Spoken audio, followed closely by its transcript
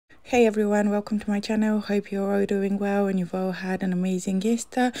Hey everyone, welcome to my channel. Hope you're all doing well and you've all had an amazing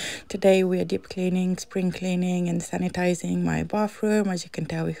Easter. Today we are deep cleaning, spring cleaning and sanitizing my bathroom. As you can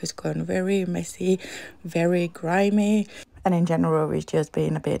tell, it has gone very messy, very grimy. And in general, it's just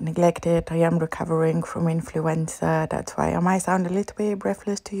been a bit neglected. I am recovering from influenza. That's why I might sound a little bit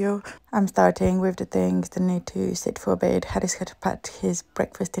breathless to you. I'm starting with the things that need to sit for a bit. Harris had to put his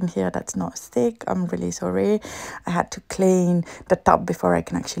breakfast in here. That's not sick. I'm really sorry. I had to clean the tub before I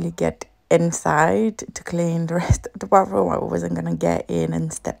can actually get inside to clean the rest of the bathroom. I wasn't going to get in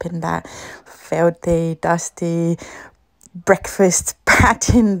and step in that filthy, dusty breakfast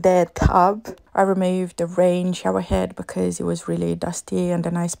pat in their tub. I removed the rain shower head because it was really dusty, and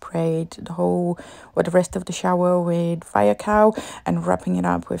then I sprayed the rest of the shower with fire cow and wrapping it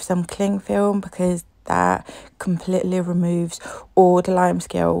up with some cling film because that completely removes all the lime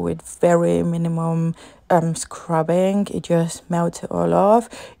scale with very minimum scrubbing. It just melts it all off.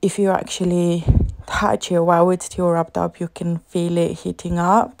 If you actually touch it while it's still wrapped up, you can feel it heating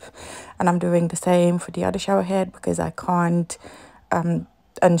up. And I'm doing the same for the other shower head because I can't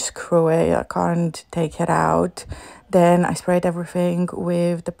unscrew it, I can't take it out. Then I sprayed everything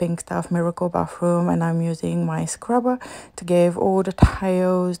with the Pink Stuff Miracle Bathroom, and I'm using my scrubber to give all the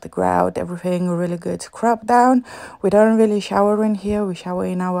tiles, the grout, everything a really good scrub down. We don't really shower in here. We shower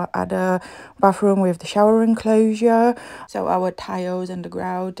in our other bathroom with the shower enclosure. So our tiles and the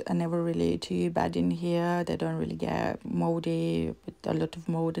grout are never really too bad in here. They don't really get moldy with a lot of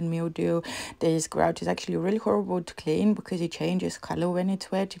mold and mildew. This grout is actually really horrible to clean because it changes color when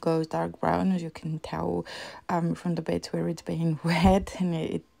it's wet. It goes dark brown, as you can tell from the bits where it's been wet,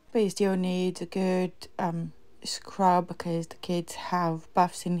 and but it still needs a good scrub because the kids have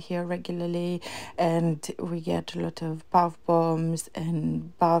baths in here regularly, and we get a lot of bath bombs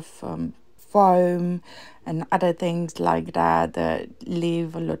and bath foam and other things like that that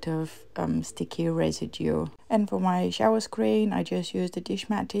leave a lot of sticky residue. And for my shower screen, I just use the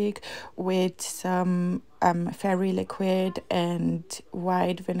Dishmatic with some fairy liquid and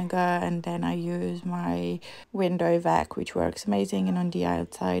white vinegar, and then I use my window vac, which works amazing. And on the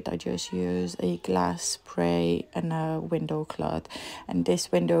outside I just use a glass spray and a window cloth. And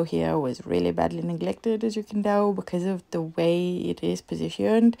this window here was really badly neglected, as you can tell, because of the way it is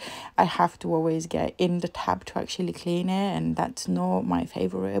positioned. I have to always get in the tap to actually clean it, and that's not my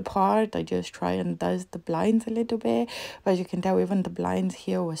favorite part. I just try and dust the blinds a little bit, but as you can tell, even the blinds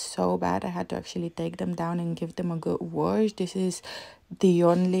here was so bad I had to actually take them down and give them a good wash. This is the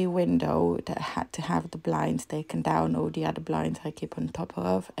only window that had to have the blinds taken down. All the other blinds I keep on top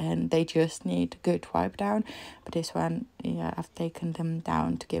of, and they just need a good wipe down. But this one, yeah, I've taken them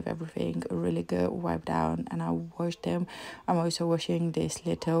down to give everything a really good wipe down, and I washed them. I'm also washing this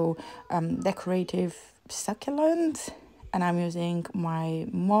little decorative succulent, and I'm using my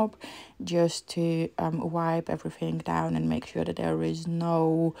mop just to wipe everything down and make sure that there is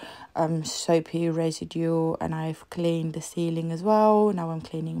no soapy residue. And I've cleaned the ceiling as well. Now I'm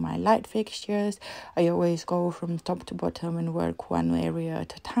cleaning my light fixtures. I always go from top to bottom and work one area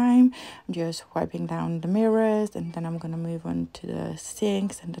at a time. I'm just wiping down the mirrors, and then I'm gonna move on to the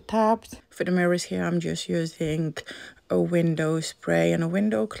sinks and the taps. For the mirrors here, I'm just using a window spray and a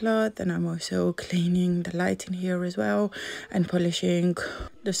window cloth, and I'm also cleaning the light in here as well and polishing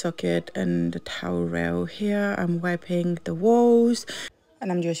the socket and the towel rail here. I'm wiping the walls,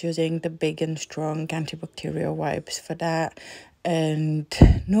 and I'm just using the big and strong antibacterial wipes for that. And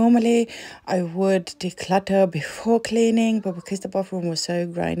normally I would declutter before cleaning, but because the bathroom was so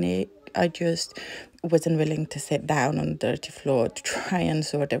grimy, I just wasn't willing to sit down on the dirty floor to try and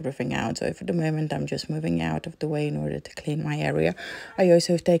sort everything out. So for the moment, I'm just moving out of the way in order to clean my area. I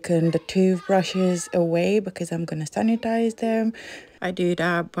also have taken the toothbrushes away because I'm going to sanitize them. I do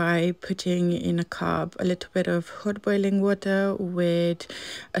that by putting in a cup a little bit of hot boiling water with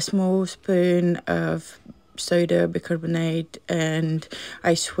a small spoon of soda bicarbonate, and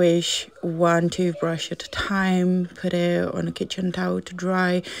I swish one toothbrush at a time, put it on a kitchen towel to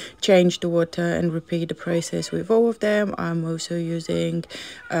dry, change the water, and repeat the process with all of them. I'm also using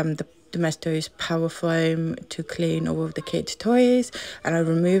the Domestos Power Foam to clean all of the kids' toys, and I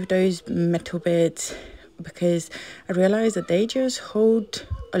remove those metal bits because I realized that they just hold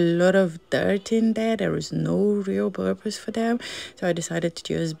a lot of dirt in there. There is no real purpose for them, so I decided to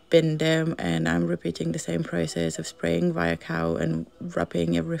just bin them. And I'm repeating the same process of spraying via cow and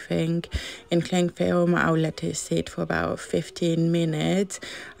wrapping everything in cling film. I'll let it sit for about 15 minutes.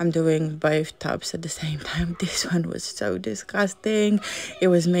 I'm doing both tubs at the same time. This one was so disgusting. It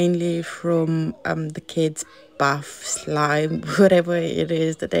was mainly from the kids' bath slime, whatever it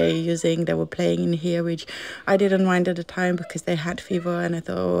is that they're using. They were playing in here, which I didn't mind at the time because they had fever, and I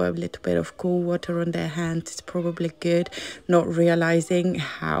thought, also a little bit of cool water on their hands is probably good, not realizing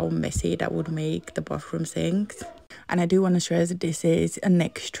how messy that would make the bathroom sinks. And I do want to stress that this is an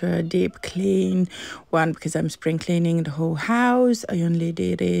extra deep clean one because I'm spring cleaning the whole house. I only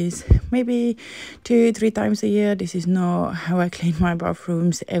do this maybe 2-3 times a year. This is not how I clean my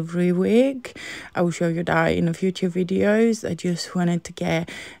bathrooms every week. I will show you that in a future videos. I just wanted to get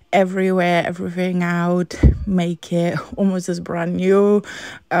everything out, make it almost as brand new,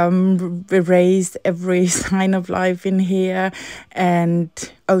 erase every sign of life in here. And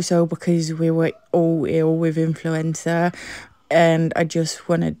also because we were all ill with influenza, and I just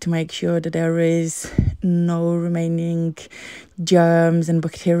wanted to make sure that there is no remaining germs and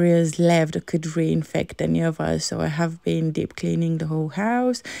bacteria left that could reinfect any of us. So I have been deep cleaning the whole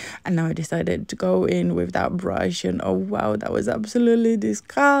house, and now I decided to go in with that brush, and oh wow, that was absolutely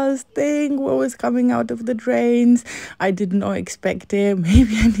disgusting what was coming out of the drains. I did not expect it.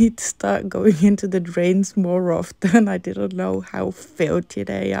 Maybe I need to start going into the drains more often. I didn't know how filthy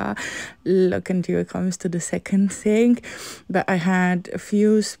they are. Look, until it comes to the second sink. But I had a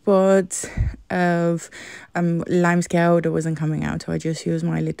few spots of lime scale that wasn't coming out, so I just used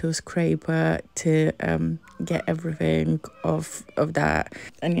my little scraper to get everything off of that.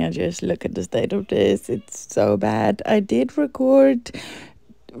 And yeah, just look at the state of this. It's so bad. I did record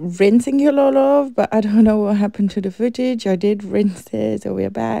rinsing it all off, but I don't know what happened to the footage. I did rinse it, so we're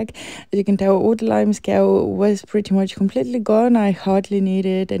back. As you can tell, all the lime scale was pretty much completely gone. I hardly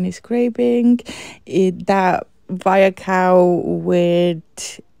needed any scraping. That Viacal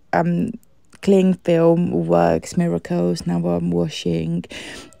with cling film works miracles. Now I'm washing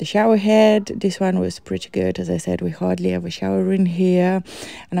the shower head. This one was pretty good. As I said, we hardly ever shower in here.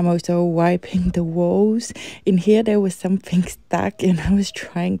 And I'm also wiping the walls. In here there was something stuck, and I was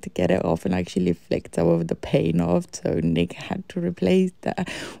trying to get it off and actually flicked some of the paint off, so Nick had to replace that.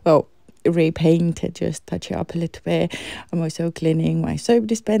 Well, repaint it, just touch it up a little bit. I'm also cleaning my soap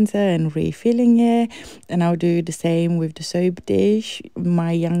dispenser and refilling it, and I'll do the same with the soap dish.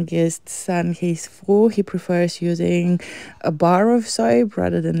 My youngest son, he's 4, he prefers using a bar of soap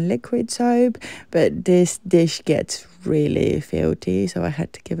rather than liquid soap, but this dish gets really filthy, so I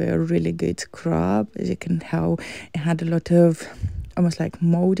had to give it a really good scrub. As you can tell, it had a lot of almost like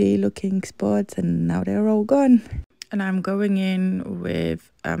moldy looking spots, and now they're all gone. And I'm going in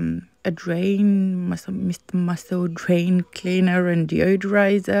with a Mr. Muscle drain cleaner and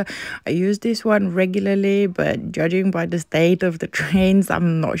deodorizer. I use this one regularly, but judging by the state of the drains,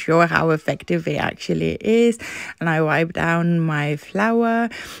 I'm not sure how effective it actually is. And I wipe down my flour.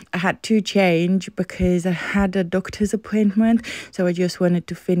 I had to change because I had a doctor's appointment, so I just wanted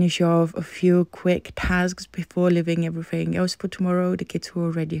to finish off a few quick tasks before leaving everything else for tomorrow. The kids were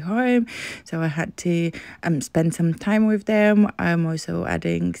already home, so I had to spend some time with them. I'm also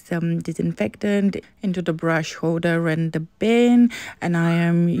adding some disinfectant into the brush holder and the bin, and I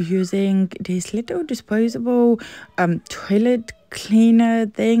am using this little disposable toilet cleaner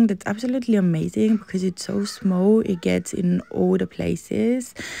thing that's absolutely amazing because it's so small. It gets in all the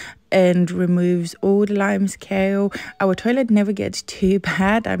places and removes all the lime scale. Our toilet never gets too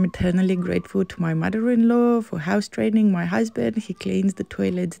bad. I'm eternally grateful to my mother-in-law for house training my husband. He cleans the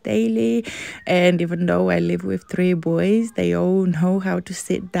toilets daily, and even though I live with 3 boys, they all know how to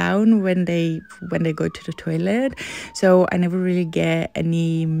sit down when they go to the toilet, so I never really get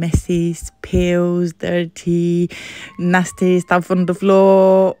any messy spills, dirty, nasty stuff on the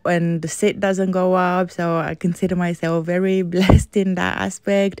floor, and the sit doesn't go up. So I consider myself very blessed in that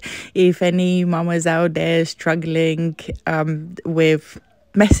aspect. If any mamas out there struggling with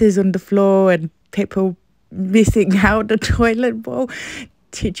messes on the floor and people missing out the toilet bowl,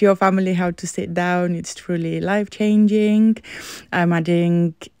 teach your family how to sit down. It's truly life-changing. I'm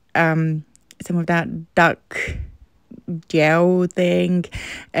adding some of that duck gel thing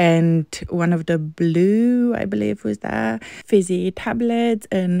and one of the blue, I believe was that, fizzy tablets,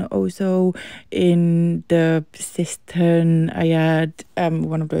 and also in the cistern I had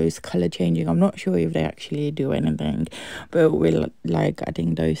one of those color changing. I'm not sure if they actually do anything, but we'll like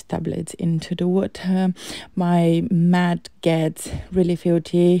adding those tablets into the water. My mat gets really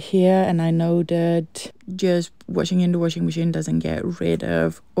filthy here, and I know that just washing in the washing machine doesn't get rid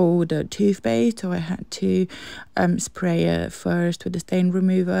of all the toothpaste, so I had to spray it first with the stain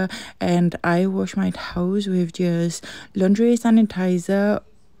remover. And I wash my towels with just laundry sanitizer,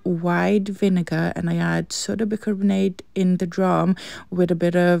 white vinegar, and I add soda bicarbonate in the drum with a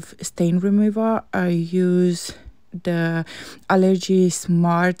bit of stain remover. I use the Allergy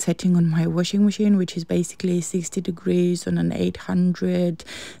Smart setting on my washing machine, which is basically 60 degrees on an 800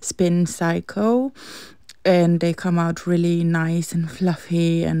 spin cycle. and they come out really nice and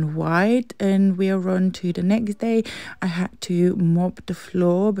fluffy and white. And we are on to the next day. I had to mop the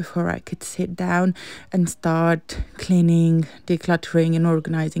floor before I could sit down and start cleaning, decluttering and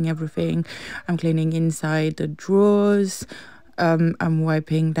organizing everything. I'm cleaning inside the drawers. I'm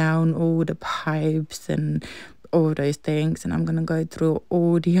wiping down all the pipes and all those things, and I'm gonna go through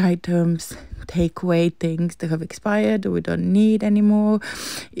all the items, take away things that have expired or we don't need anymore.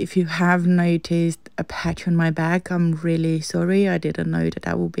 If you have noticed a patch on my back, I'm really sorry. I didn't know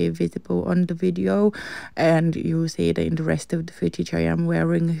that will be visible on the video, and you'll see that in the rest of the footage I am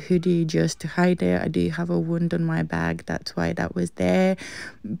wearing a hoodie just to hide it. I do have a wound on my back, that's why that was there.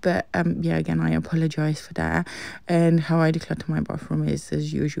 But yeah, again, I apologize for that. And how I declutter my bathroom is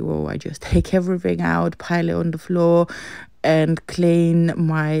as usual. I just take everything out, pile it on the floor and clean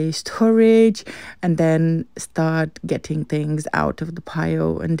my storage, and then start getting things out of the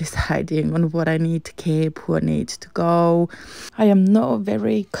pile and deciding on what I need to keep, what needs to go. I am not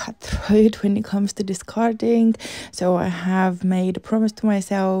very cutthroat when it comes to discarding, so I have made a promise to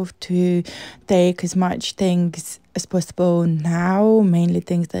myself to take as much things as possible now, mainly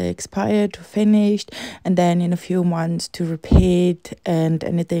things that are expired or finished, and then in a few months to repeat, and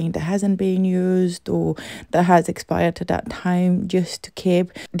anything that hasn't been used or that has expired at that time just to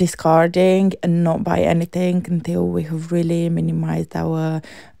keep discarding and not buy anything until we have really minimized our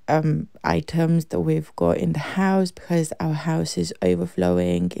items that we've got in the house, because our house is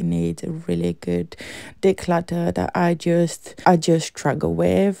overflowing. It needs a really good declutter that I just struggle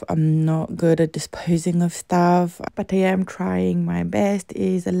with. I'm not good at disposing of stuff, but I am trying my best. It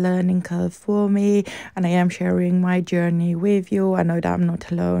is a learning curve for me, and I am sharing my journey with you. I know that I'm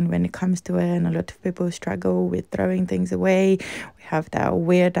not alone when it comes to it, and a lot of people struggle with throwing things away. We have that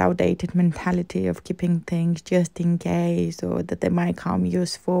weird outdated mentality of keeping things just in case, or that they might come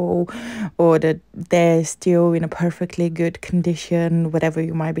useful, or that they're still in a perfectly good condition, whatever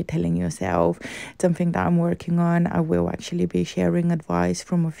you might be telling yourself. It's something that I'm working on. I will actually be sharing advice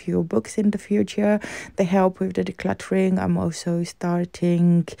from a few books in the future that help with the decluttering. I'm also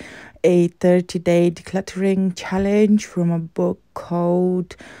starting a 30-day decluttering challenge from a book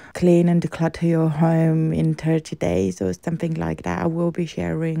called Clean and Declutter Your Home in 30 Days or something like that. I will be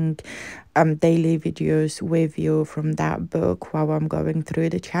sharing daily videos with you from that book while I'm going through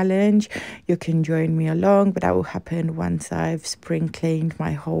the challenge. You can join me along, but that will happen once I've spring cleaned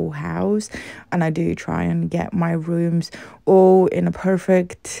my whole house, and I do try and get my rooms all in a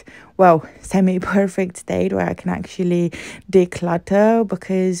perfect, well, semi-perfect state where I can actually declutter,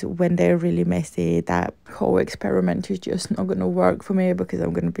 because when they're really messy, that whole experiment is just not going to work for me, because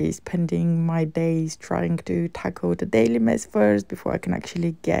I'm going to be spending my days trying to tackle the daily mess first before I can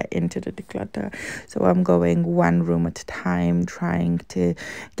actually get into the declutter. So I'm going one room at a time, trying to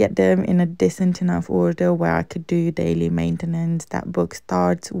get them in a decent enough order where I could do daily maintenance. That book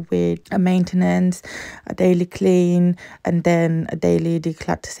starts with a maintenance, a daily clean, and then a daily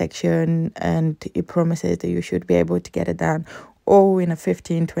declutter section, and it promises that you should be able to get it done all in a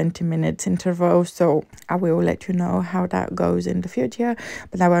 15-20 minutes interval. So I will let you know how that goes in the future.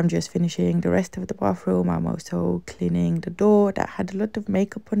 But now I'm just finishing the rest of the bathroom. I'm also cleaning the door that had a lot of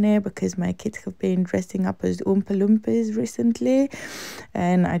makeup on it, because my kids have been dressing up as Oompa Loompas recently,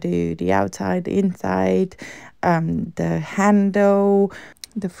 and I do the outside, the inside, the handle,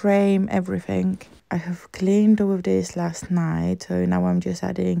 the frame, everything. I have cleaned all of this last night, so now I'm just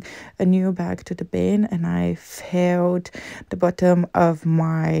adding a new bag to the bin, and I filled the bottom of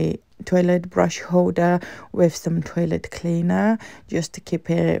my toilet brush holder with some toilet cleaner just to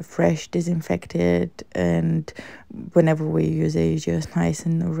keep it fresh, disinfected, and whenever we use it, it's just nice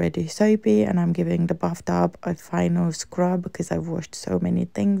and already soapy. And I'm giving the bathtub a final scrub because I've washed so many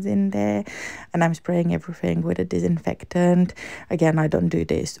things in there, and I'm spraying everything with a disinfectant. Again, I don't do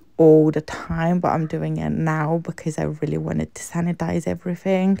this all the time, but I'm doing it now because I really wanted to sanitize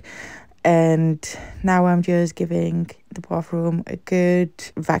everything. And now I'm just giving the bathroom a good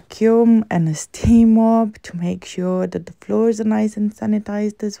vacuum and a steam mop to make sure that the floors are nice and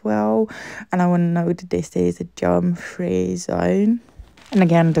sanitized as well. And I want to know that this is a germ-free zone. And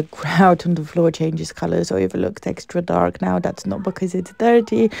again, the grout on the floor changes color, so if it looks extra dark now, that's not because it's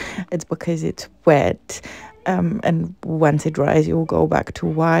dirty, it's because it's wet. and once it dries it will go back to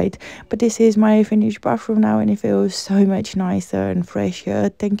white. But this is my finished bathroom now and it feels so much nicer and fresher.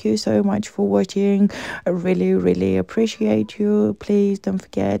 Thank you so much for watching. I really appreciate you. Please don't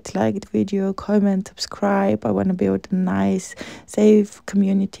forget to like the video, comment, subscribe. I want to build a nice safe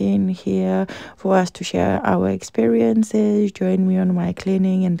community in here for us to share our experiences. Join me on my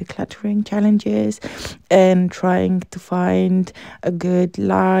cleaning and decluttering challenges and trying to find a good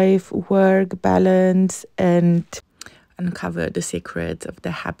life work balance and uncover the secrets of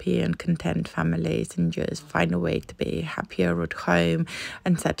the happy and content families and just find a way to be happier at home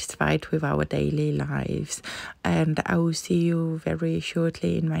and satisfied with our daily lives. And I will see you very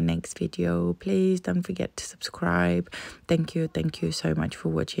shortly in my next video. Please don't forget to subscribe. Thank you so much for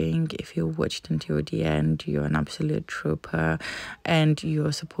watching. If you watched until the end, you're an absolute trooper and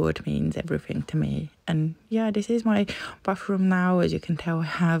your support means everything to me. And yeah, this is my bathroom now. As you can tell, I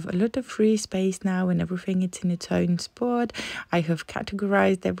have a lot of free space now and everything it's in its own spot. I have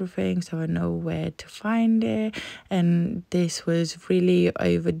categorized everything so I know where to find it, and this was really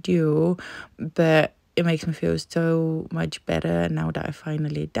overdue, but it makes me feel so much better now that I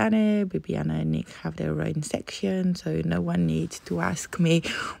finally done it. Bibiana and Nick have their own section, so no one needs to ask me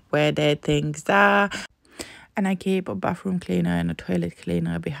where their things are. And I keep a bathroom cleaner and a toilet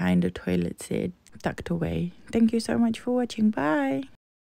cleaner behind the toilet seat tucked away. Thank you so much for watching. Bye.